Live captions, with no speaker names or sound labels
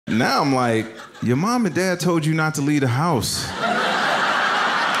Now I'm like, your mom and dad told you not to leave the house.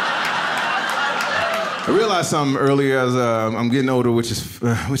 I realized something earlier as I'm getting older, which is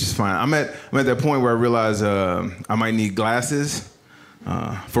fine. I'm at that point where I realize I might need glasses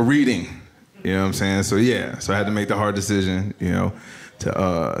for reading. You know what I'm saying? So yeah, so I had to make the hard decision,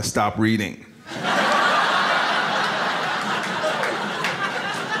 to stop reading.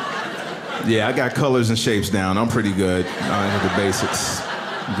 Yeah, I got colors and shapes down. I'm pretty good. I have the basics.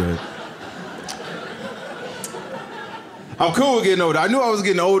 I'm good. I'm cool with getting older. I knew I was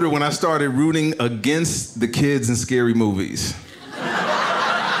getting older when I started rooting against the kids in scary movies.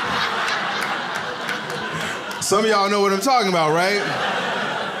 Some of y'all know what I'm talking about, right?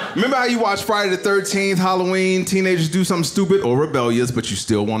 Remember how you watch Friday the 13th, Halloween, teenagers do something stupid or rebellious, but you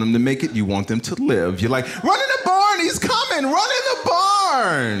still want them to make it, you want them to live. You're like, run in the barn, he's coming, run in the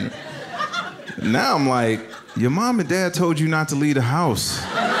barn. Now I'm like, your mom and dad told you not to leave the house.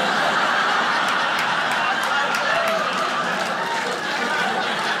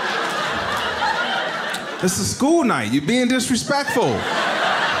 It's a school night. You're being disrespectful.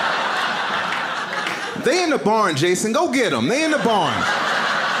 They in the barn, Jason. Go get them. They in the barn.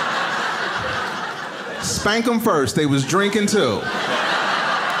 Spank them first. They was drinking too.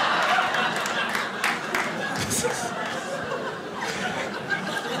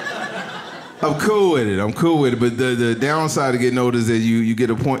 I'm cool with it. But the downside of getting older is that you get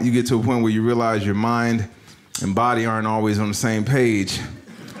to a point where you realize your mind and body aren't always on the same page.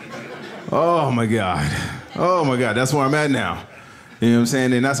 Oh my God, that's where I'm at now. You know what I'm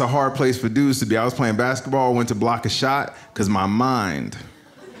saying? And that's a hard place for dudes to be. I was playing basketball, went to block a shot, because my mind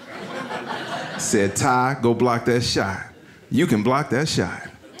said, Ty, go block that shot. You can block that shot.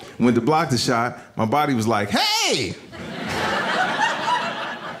 Went to block the shot, my body was like, hey!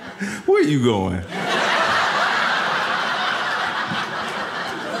 Where you going?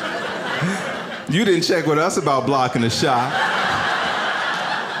 You didn't check with us about blocking the shot.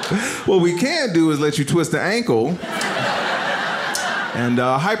 What we can do is let you twist the ankle and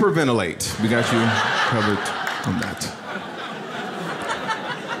hyperventilate. We got you covered on that.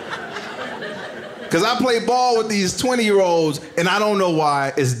 Because I play ball with these 20-year-olds, and I don't know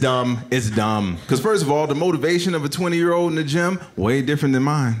why. It's dumb. It's dumb. Because first of all, the motivation of a 20-year-old in the gym, way different than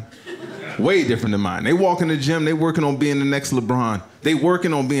mine. Way different than mine. They walk in the gym, they working on being the next LeBron. They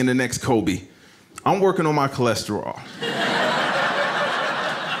working on being the next Kobe. I'm working on my cholesterol.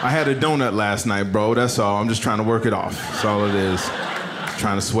 I had a donut last night, bro. That's all. I'm just trying to work it off. That's all it is. Just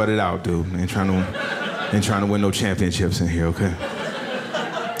trying to sweat it out, dude. Ain't trying to win no championships in here, okay?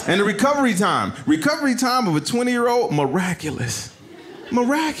 And the recovery time of a 20-year-old, miraculous.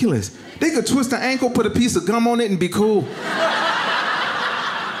 Miraculous. They could twist an ankle, put a piece of gum on it, and be cool.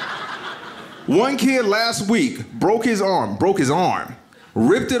 One kid last week broke his arm,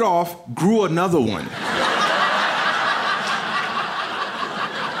 ripped it off, grew another one.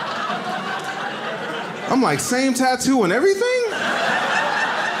 I'm like, same tattoo and everything?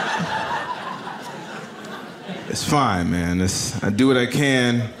 It's fine, man. I do what I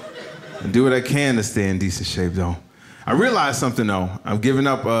can. I do what I can to stay in decent shape, though. I realized something, though. I'm giving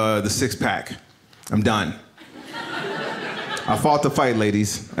up the six-pack. I'm done. I fought the fight,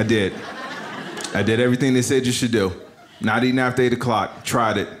 ladies. I did. I did everything they said you should do. Not eating after 8 o'clock.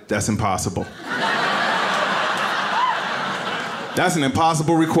 Tried it. That's impossible. That's an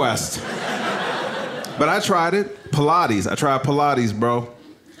impossible request. But I tried it. Pilates. I tried Pilates, bro.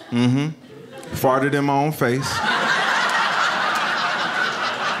 Farted in my own face.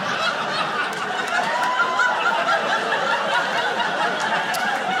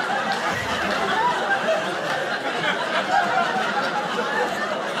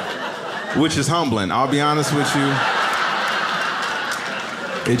 Which is humbling. I'll be honest with you.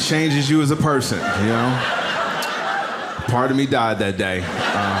 It changes you as a person, you know? Part of me died that day.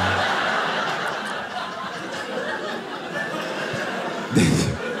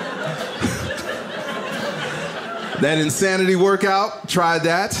 That insanity workout, tried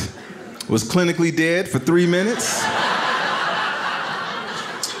that. Was clinically dead for 3 minutes.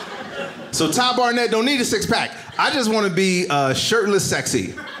 So Ty Barnett don't need a six-pack. I just want to be shirtless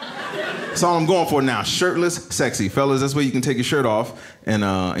sexy. That's all I'm going for now, shirtless sexy. Fellas, that's where you can take your shirt off and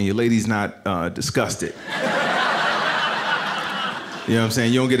your lady's not disgusted. You know what I'm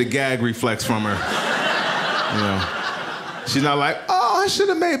saying? You don't get a gag reflex from her. You know. She's not like, oh, I should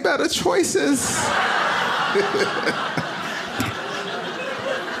have made better choices.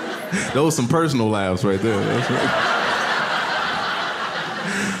 Those some personal laughs right there. That's right.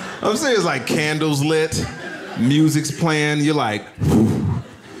 I'm saying it's like candles lit, music's playing, you're like, whew.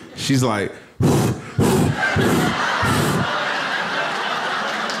 She's like, whew.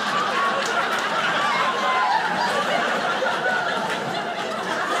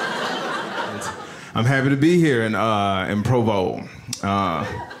 I'm happy to be here in Provo. I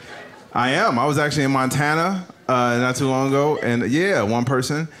am. I was actually in Montana not too long ago, and yeah, one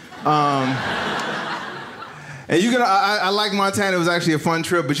person. And you can, I like Montana. It was actually a fun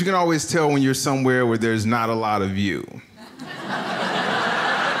trip, but you can always tell when you're somewhere where there's not a lot of you.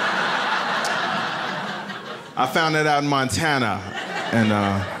 I found that out in Montana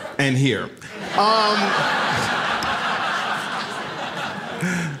and here.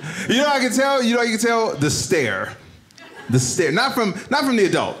 You know, I can tell. You know, you can tell the stare. The stare. Not from the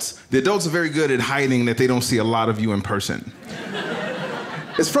adults. The adults are very good at hiding that they don't see a lot of you in person.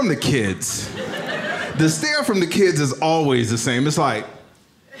 It's from the kids. The stare from the kids is always the same. It's like.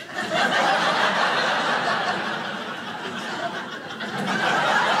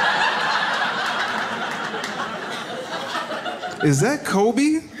 Is that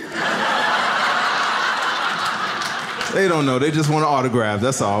Kobe? They don't know. They just want an autograph.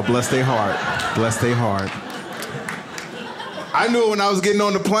 That's all. Bless their heart. Bless their heart. I knew it when I was getting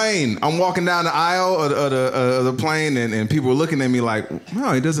on the plane. I'm walking down the aisle of the plane, and people were looking at me like,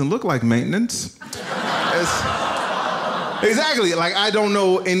 "No, he doesn't look like maintenance." Exactly. Like I don't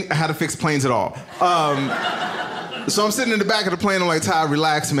know how to fix planes at all. So I'm sitting in the back of the plane. I'm like, Ty,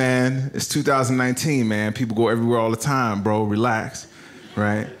 relax, man. It's 2019, man. People go everywhere all the time, bro. Relax,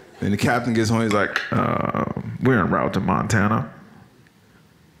 right? And the captain gets home. He's like, we're en route to Montana.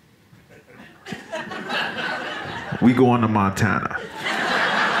 We going to Montana.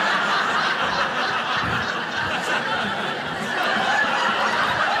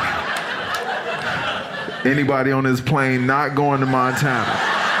 Anybody on this plane not going to Montana?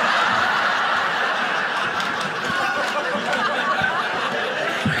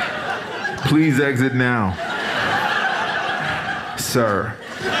 Please exit now. Sir.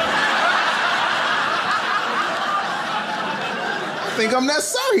 I think I'm that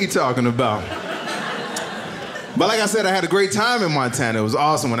sir he talking about. But like I said, I had a great time in Montana. It was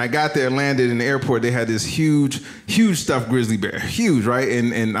awesome. When I got there, landed in the airport, they had this huge stuffed grizzly bear. Huge, right?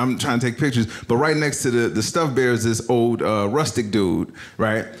 And I'm trying to take pictures. But right next to the stuffed bear is this old rustic dude,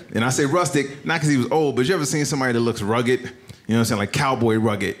 right? And I say rustic, not because he was old, but you ever seen somebody that looks rugged? You know what I'm saying? Like cowboy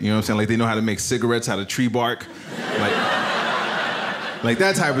rugged. You know what I'm saying? Like they know how to make cigarettes out of tree bark. Like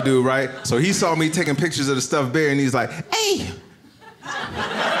that type of dude, right? So he saw me taking pictures of the stuffed bear and he's like, hey.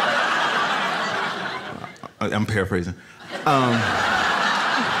 I'm paraphrasing.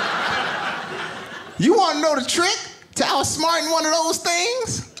 You want to know the trick to outsmarting one of those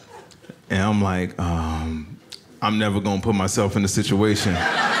things? And I'm like, I'm never going to put myself in a situation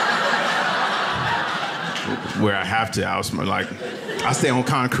where I have to outsmart. Like, I stay on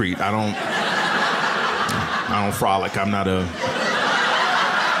concrete. I don't frolic. I'm not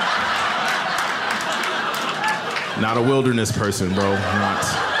a wilderness person, bro.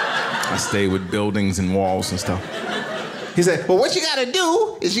 I stay with buildings and walls and stuff. He said, well, what you gotta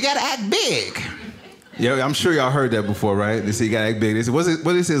do is you gotta act big. Yeah, I'm sure y'all heard that before, right? They say you gotta act big. They say, what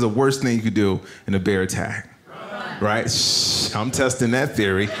is the worst thing you could do in a bear attack? Right? Shh, I'm testing that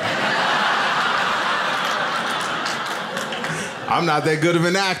theory. I'm not that good of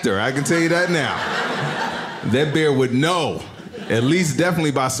an actor, I can tell you that now. That bear would know, at least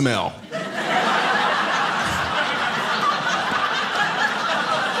definitely by smell.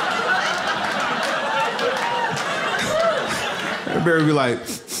 That bear would be like,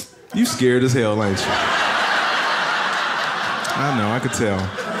 you scared as hell, ain't you? I know, I could tell.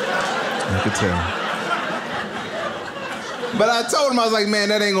 But I told him, I was like, man,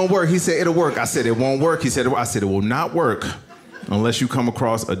 that ain't gonna work. He said, it'll work. I said, it won't work. He said, I said, it will not work unless you come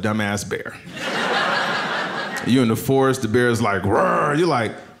across a dumbass bear. You're in the forest, the bear's like, roar. You're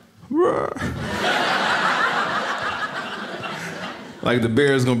like, roar. Like the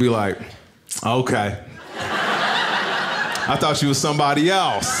bear's gonna be like, okay. I thought you was somebody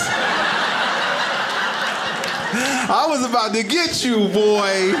else. I was about to get you,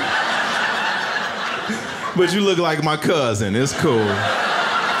 boy. But you look like my cousin. It's cool.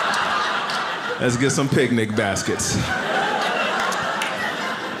 Let's get some picnic baskets.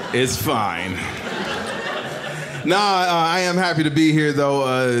 It's fine. I am happy to be here,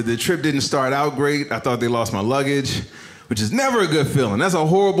 though. The trip didn't start out great. I thought they lost my luggage, which is never a good feeling. That's a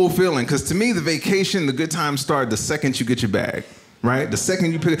horrible feeling, because to me, the vacation, the good times start the second you get your bag, right? The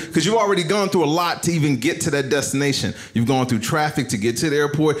second you pick it, because you've already gone through a lot to even get to that destination. You've gone through traffic to get to the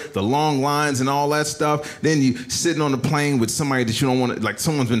airport, the long lines and all that stuff. Then you sitting on the plane with somebody that you don't want to, like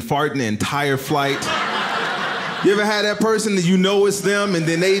someone's been farting the entire flight. You ever had that person that you know it's them, and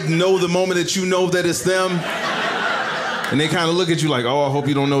then they know the moment that you know that it's them? And they kind of look at you like, oh, I hope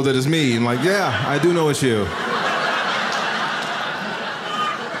you don't know that it's me. I'm like, yeah, I do know it's you.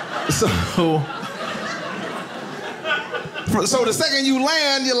 So So the second you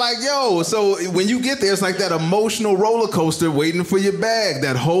land, you're like, yo. So when you get there, it's like that emotional roller coaster waiting for your bag,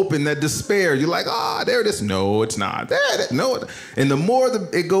 that hope and that despair. You're like, there it is. No, it's not. There it is. No. And the more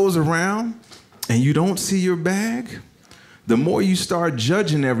it goes around and you don't see your bag, the more you start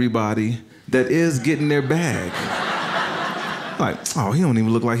judging everybody that is getting their bag. Like, oh, he don't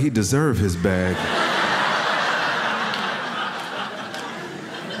even look like he deserved his bag.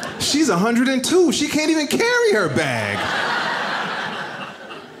 She's 102. She can't even carry her bag.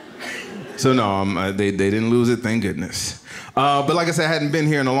 So no, they didn't lose it, thank goodness. But like I said, I hadn't been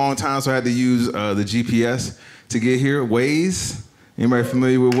here in a long time, so I had to use the GPS to get here. Waze. Anybody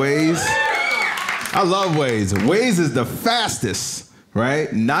familiar with Waze? I love Waze. Waze is the fastest,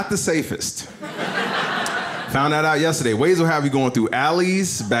 right? Not the safest. Found that out yesterday. Waze will have you going through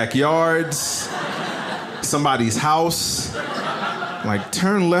alleys, backyards, somebody's house. Like,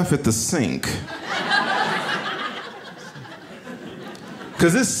 turn left at the sink.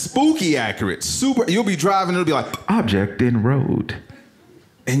 Because it's spooky accurate. You'll be driving, it'll be like, object in road.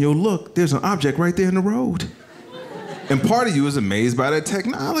 And you'll look, there's an object right there in the road. And part of you is amazed by that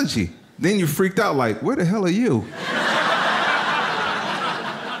technology. Then you freaked out like, where the hell are you?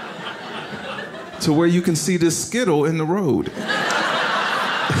 To where you can see this skittle in the road.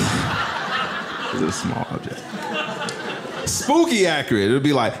 It's a small object. Spooky accurate. It'll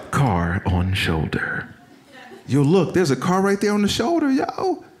be like, car on shoulder. You'll look, there's a car right there on the shoulder,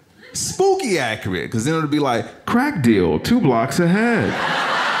 yo. Spooky accurate, because then it'll be like, crack deal, 2 blocks ahead.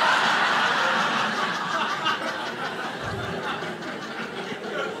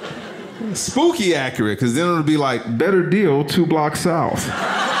 Spooky accurate, because then it'll be like, better deal, 2 blocks south.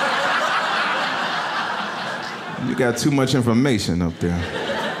 You got too much information up there.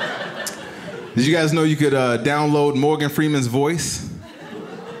 Did you guys know you could download Morgan Freeman's voice?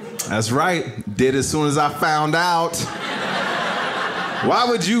 That's right. Did as soon as I found out. Why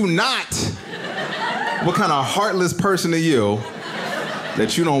would you not? What kind of heartless person are you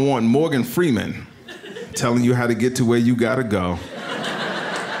that you don't want Morgan Freeman telling you how to get to where you gotta go?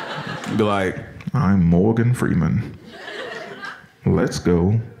 You'd be like, I'm Morgan Freeman. Let's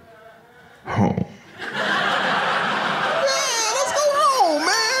go home.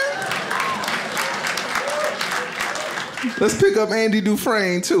 Let's pick up Andy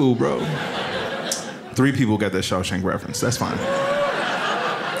Dufresne too, bro. 3 people got that Shawshank reference. That's fine.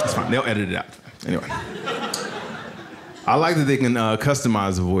 That's fine. They'll edit it out. Anyway. I like that they can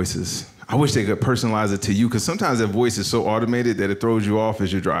customize the voices. I wish they could personalize it to you, because sometimes that voice is so automated that it throws you off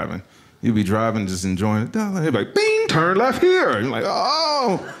as you're driving. You'll be driving, just enjoying it. They'll be like, bing, turn left here. And you're like,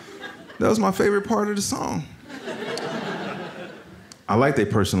 oh, that was my favorite part of the song. I like they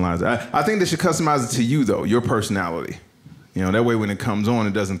personalize it. I think they should customize it to you, though, your personality. You know, that way when it comes on,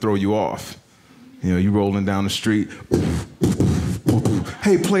 it doesn't throw you off. You know, you rolling down the street.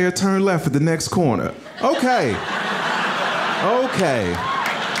 Hey, player, turn left at the next corner. Okay. Okay.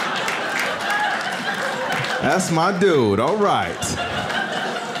 That's my dude, all right.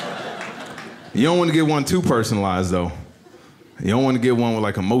 You don't want to get one too personalized, though. You don't want to get one with,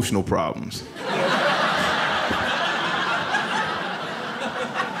 like, emotional problems.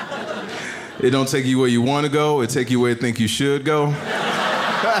 It don't take you where you want to go. It take you where you think you should go.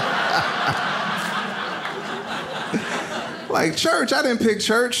 Like church. I didn't pick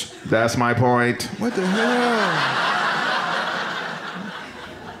church. That's my point. What the hell?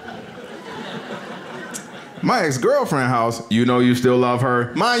 My ex-girlfriend house. You know you still love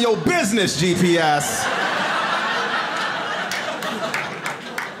her. Mind your business, GPS.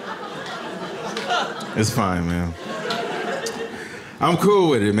 It's fine, man. I'm cool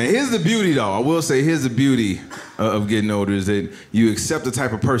with it, man. Here's the beauty, though. I will say, here's the beauty of getting older is that you accept the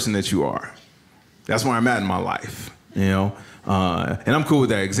type of person that you are. That's where I'm at in my life, you know? And I'm cool with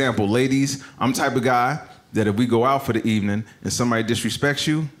that. Example, ladies, I'm the type of guy that if we go out for the evening and somebody disrespects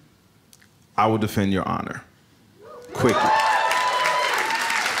you, I will defend your honor. Quickly.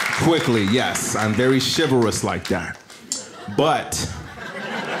 Quickly, yes. I'm very chivalrous like that. But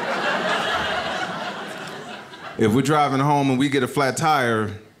if we're driving home and we get a flat tire,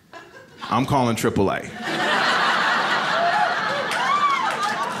 I'm calling AAA.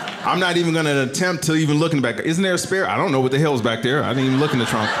 I'm not even gonna attempt to even look in the back. Isn't there a spare? I don't know what the hell's back there. I didn't even look in the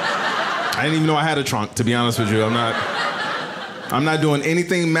trunk. I didn't even know I had a trunk, to be honest with you. I'm not doing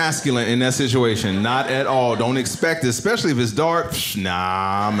anything masculine in that situation. Not at all. Don't expect it, especially if it's dark. Psh,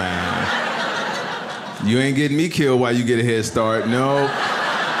 nah, man. You ain't getting me killed while you get a head start. No.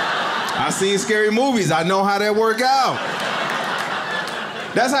 I've seen scary movies. I know how that work out.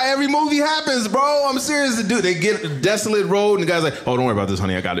 That's how every movie happens, bro. I'm serious. Dude, they get a desolate road and the guy's like, oh, don't worry about this,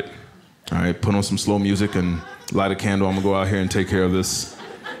 honey. I got it. All right, put on some slow music and Light a candle, I'm gonna go out here and take care of this.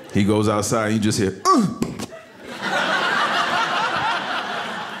 He goes outside and you just hear,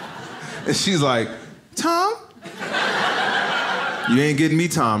 And she's like, Tom? You ain't getting me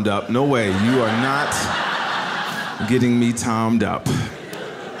tomed up. No way, you are not getting me tomed up.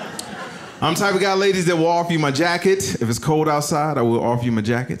 I'm the type of guy, ladies, that will offer you my jacket. If it's cold outside, I will offer you my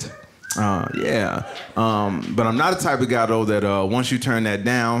jacket. But I'm not the type of guy, though, that once you turn that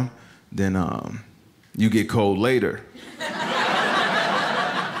down, then you get cold later.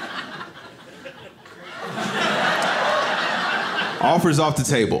 Offers off the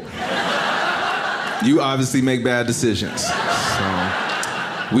table. You obviously make bad decisions.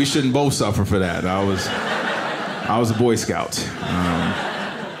 So we shouldn't both suffer for that. I was a Boy Scout.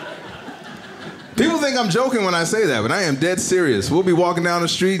 People think I'm joking when I say that, but I am dead serious. We'll be walking down the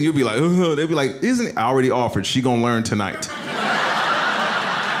street and you'll be like, they'll be like, isn't it? I already offered. She gonna learn tonight.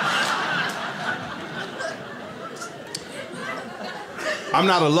 I'm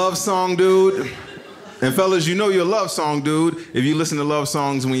not a love song dude. And fellas, you know you're a love song dude if you listen to love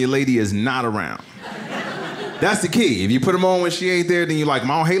songs when your lady is not around. That's the key. If you put them on when she ain't there, then you're like, I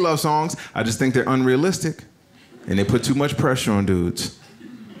don't hate love songs. I just think they're unrealistic. And they put too much pressure on dudes.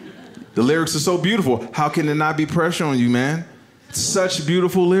 The lyrics are so beautiful. How can there not be pressure on you, man? Such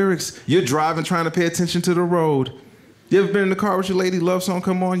beautiful lyrics. You're driving, trying to pay attention to the road. You ever been in the car with your lady, love song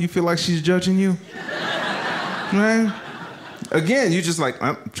come on, you feel like she's judging you? Right? Again, you just like,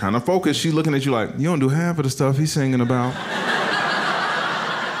 I'm trying to focus. She looking at you like, you don't do half of the stuff he's singing about.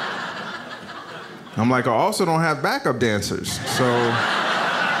 I'm like, I also don't have backup dancers, so.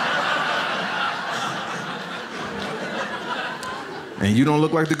 And you don't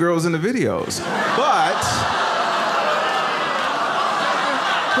look like the girls in the videos. But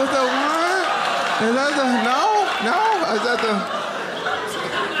is that what? Is that the, no? Is that the?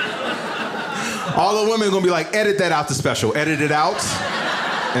 All the women are gonna be like, edit that out the special. Edit it out.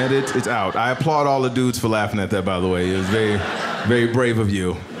 Edit it out. I applaud all the dudes for laughing at that, by the way. It was very, very brave of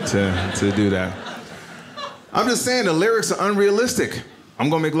you to do that. I'm just saying the lyrics are unrealistic.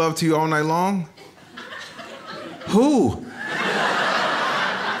 I'm gonna make love to you all night long. Who?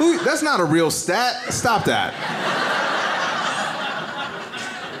 That's not a real stat. Stop that.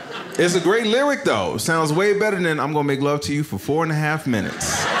 It's a great lyric, though. Sounds way better than I'm gonna make love to you for 4.5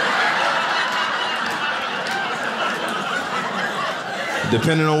 minutes.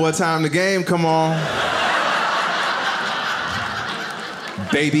 Depending on what time the game come on.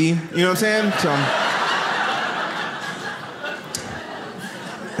 Baby, you know what I'm saying? So,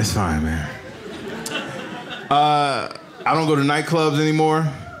 it's fine, man. I don't go to nightclubs anymore.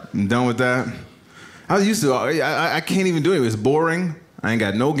 I'm done with that. I used to, I can't even do it. It's boring. I ain't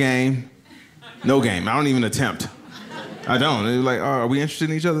got no game. No game. I don't even attempt. I don't. They're like, oh, are we interested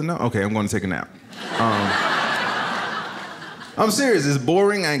in each other? No? Okay, I'm going to take a nap. I'm serious. It's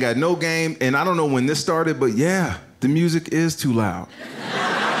boring. I ain't got no game. And I don't know when this started, but yeah, the music is too loud. Isn't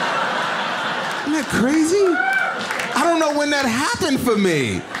that crazy? I don't know when that happened for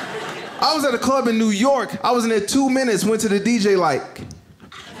me. I was at a club in New York. I was in there 2 minutes, went to the DJ like...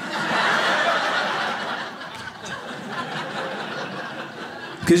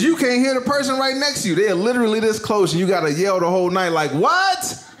 Because you can't hear the person right next to you. They're literally this close and you gotta yell the whole night like,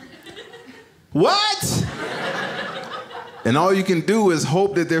 what? What? And all you can do is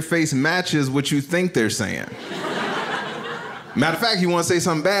hope that their face matches what you think they're saying. Matter of fact, you want to say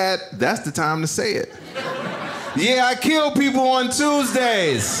something bad, that's the time to say it. Yeah, I kill people on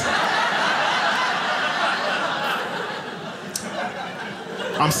Tuesdays.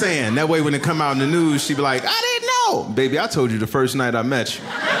 I'm saying, that way when it come out in the news, she be like, I didn't know. Baby, I told you the first night I met you.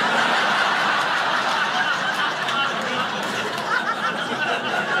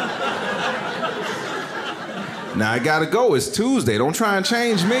 Now I gotta go, it's Tuesday. Don't try and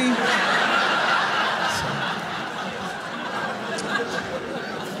change me.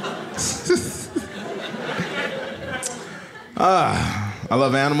 I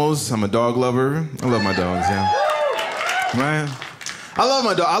love animals. I'm a dog lover. I love my dogs, yeah. Right? I love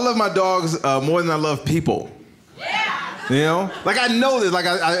my dog. I love my dogs more than I love people. Yeah. You know? Like I know this. Like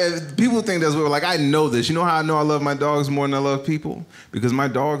people think that's weird. Like I know this. You know how I know I love my dogs more than I love people? Because my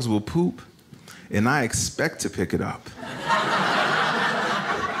dogs will poop and I expect to pick it up.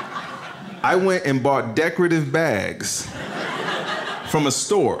 I went and bought decorative bags from a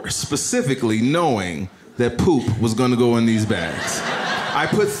store, specifically knowing that poop was gonna go in these bags. I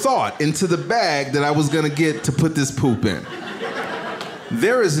put thought into the bag that I was gonna get to put this poop in.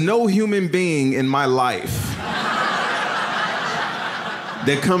 There is no human being in my life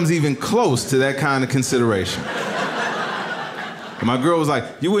that comes even close to that kind of consideration. And my girl was like,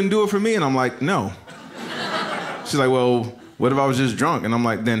 you wouldn't do it for me? And I'm like, no. She's like, well, what if I was just drunk? And I'm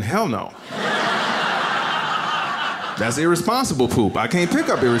like, then hell no. That's irresponsible poop. I can't pick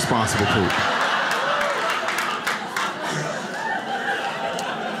up irresponsible poop.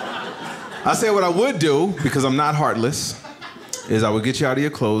 I said what I would do, because I'm not heartless, is I would get you out of your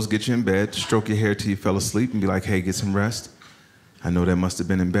clothes, get you in bed, stroke your hair till you fell asleep, and be like, hey, get some rest. I know that must have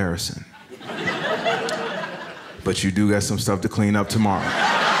been embarrassing. But you do got some stuff to clean up tomorrow.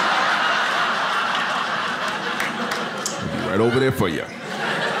 I'll be right over there for you.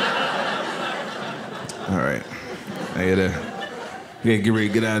 All right. I gotta get ready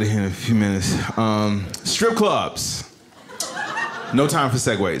to get out of here in a few minutes. Strip clubs. No time for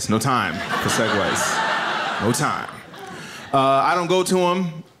segues. No time for segues. No time. I don't go to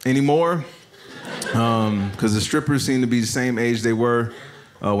them anymore because the strippers seem to be the same age they were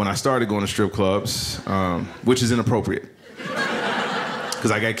when I started going to strip clubs, which is inappropriate because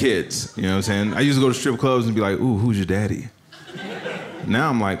I got kids, you know what I'm saying? I used to go to strip clubs and be like, ooh, who's your daddy? Now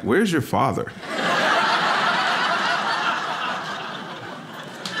I'm like, where's your father?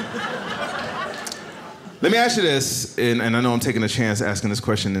 Let me ask you this, and I know I'm taking a chance asking this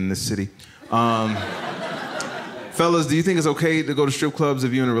question in this city. Fellas, do you think it's okay to go to strip clubs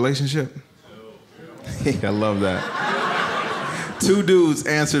if you're in a relationship? No. I love that. 2 dudes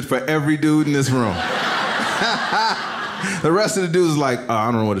answered for every dude in this room. The rest of the dudes like, I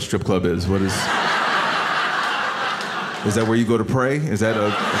don't know what a strip club is. What is that where you go to pray? Is that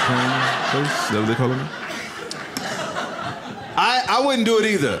a praying place? Is that what they call it? I wouldn't do it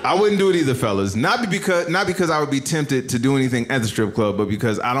either. I wouldn't do it either, fellas. Not because I would be tempted to do anything at the strip club, but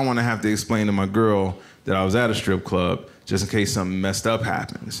because I don't want to have to explain to my girl that I was at a strip club just in case something messed up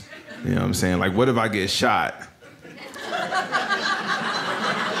happens. You know what I'm saying? Like, what if I get shot?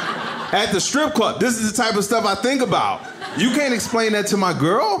 At the strip club, this is the type of stuff I think about. You can't explain that to my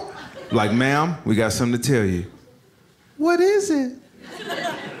girl? Like, ma'am, we got something to tell you. What is it?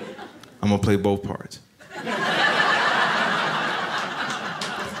 I'm gonna play both parts.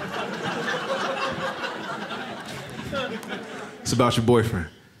 It's about your boyfriend.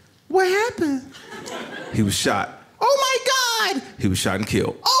 What happened? He was shot. Oh my God! He was shot and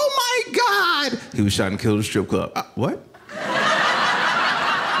killed. Oh my God! He was shot and killed at a strip club. What?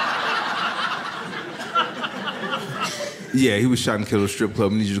 Yeah, he was shot and killed at a strip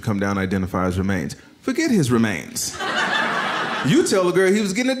club. We need you to come down and identify his remains. Forget his remains. You tell the girl he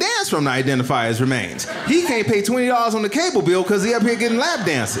was getting a dance from to identify his remains. He can't pay $20 on the cable bill because he up here getting lap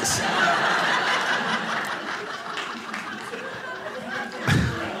dances.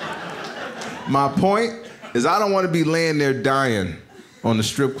 My point is I don't want to be laying there dying on the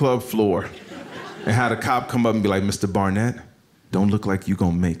strip club floor and have a cop come up and be like, Mr. Barnett, don't look like you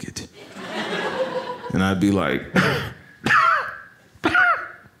gonna make it. And I'd be like,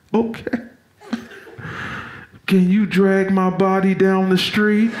 okay. Can you drag my body down the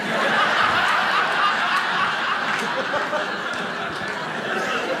street?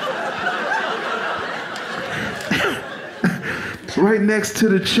 Right next to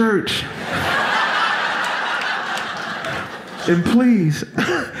the church. And please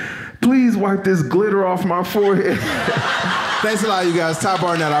wipe this glitter off my forehead. Thanks a lot, you guys. Ty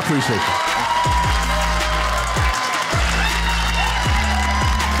Barnett, I appreciate you.